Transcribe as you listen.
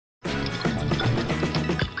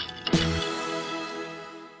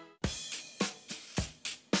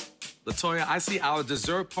Latoya, I see our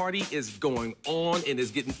dessert party is going on and is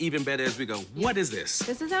getting even better as we go. What is this?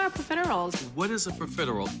 This is our profiteroles. What is a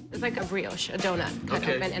profiterole? It's like a brioche, a donut, kind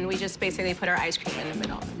Okay. of, and we just basically put our ice cream in the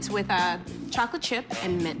middle. It's with chocolate chip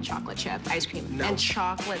and mint chocolate chip ice cream, No. and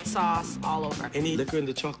chocolate sauce all over. Any liquor in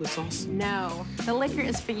the chocolate sauce? No, the liquor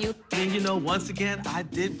is for you. And you know, once again, I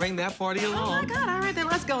did bring that party Oh my along. God! All right, then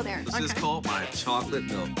let's go there. This is called my chocolate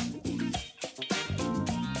milk.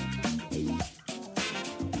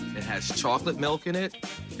 It has chocolate milk in it,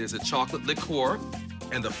 there's a chocolate liqueur,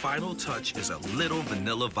 and the final touch is a little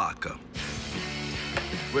vanilla vodka.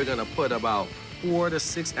 We're gonna put about 4 to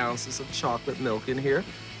 6 ounces of chocolate milk in here.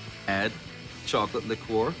 Add chocolate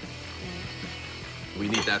liqueur. We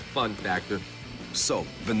need that fun factor. So,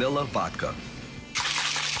 vanilla vodka.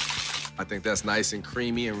 I think that's nice and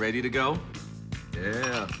creamy and ready to go.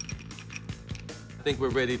 Yeah. I think we're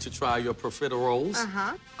ready to try your profiteroles.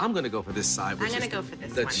 Uh-huh. I'm gonna go for this side. Which I'm gonna is go for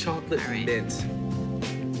this the one. chocolate All right. mint.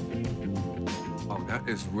 Oh, that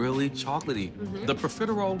is really chocolatey. The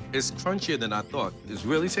profiterole is crunchier than I thought. It's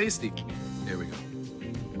really tasty. Here we go.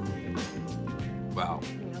 Wow.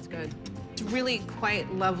 That's good. It's really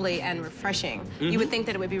quite lovely and refreshing. You would think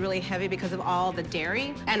that it would be really heavy because of all the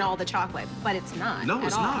dairy and all the chocolate, but it's not. No, at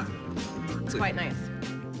it's all. not. It's quite nice.